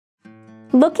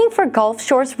Looking for Gulf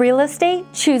Shores real estate?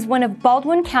 Choose one of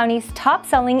Baldwin County's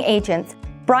top-selling agents,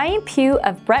 Brian Pugh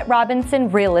of Brett Robinson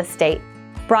Real Estate.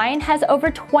 Brian has over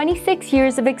 26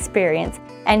 years of experience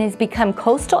and has become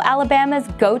Coastal Alabama's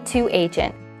go-to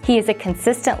agent. He is a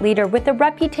consistent leader with a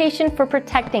reputation for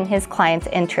protecting his clients'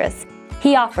 interests.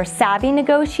 He offers savvy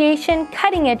negotiation,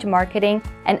 cutting-edge marketing,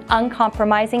 and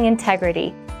uncompromising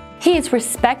integrity. He is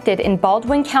respected in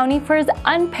Baldwin County for his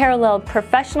unparalleled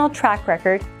professional track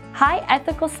record, high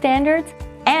ethical standards,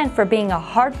 and for being a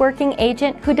hardworking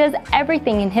agent who does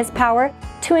everything in his power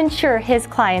to ensure his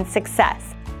clients'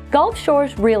 success. Gulf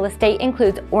Shores real estate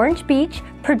includes Orange Beach,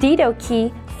 Perdido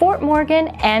Key, Fort Morgan,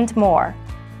 and more.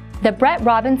 The Brett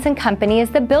Robinson Company is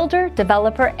the builder,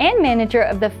 developer, and manager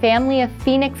of the family of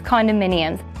Phoenix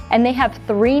Condominiums, and they have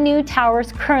 3 new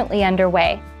towers currently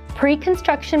underway.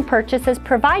 Pre-construction purchases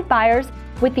provide buyers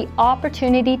with the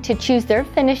opportunity to choose their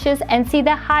finishes and see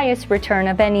the highest return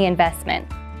of any investment.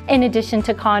 In addition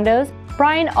to condos,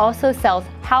 Brian also sells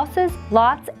houses,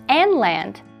 lots, and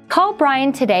land. Call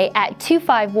Brian today at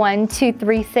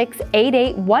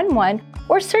 251-236-8811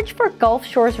 or search for Gulf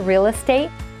Shores Real Estate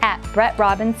at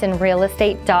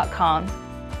BrettRobinsonRealEstate.com.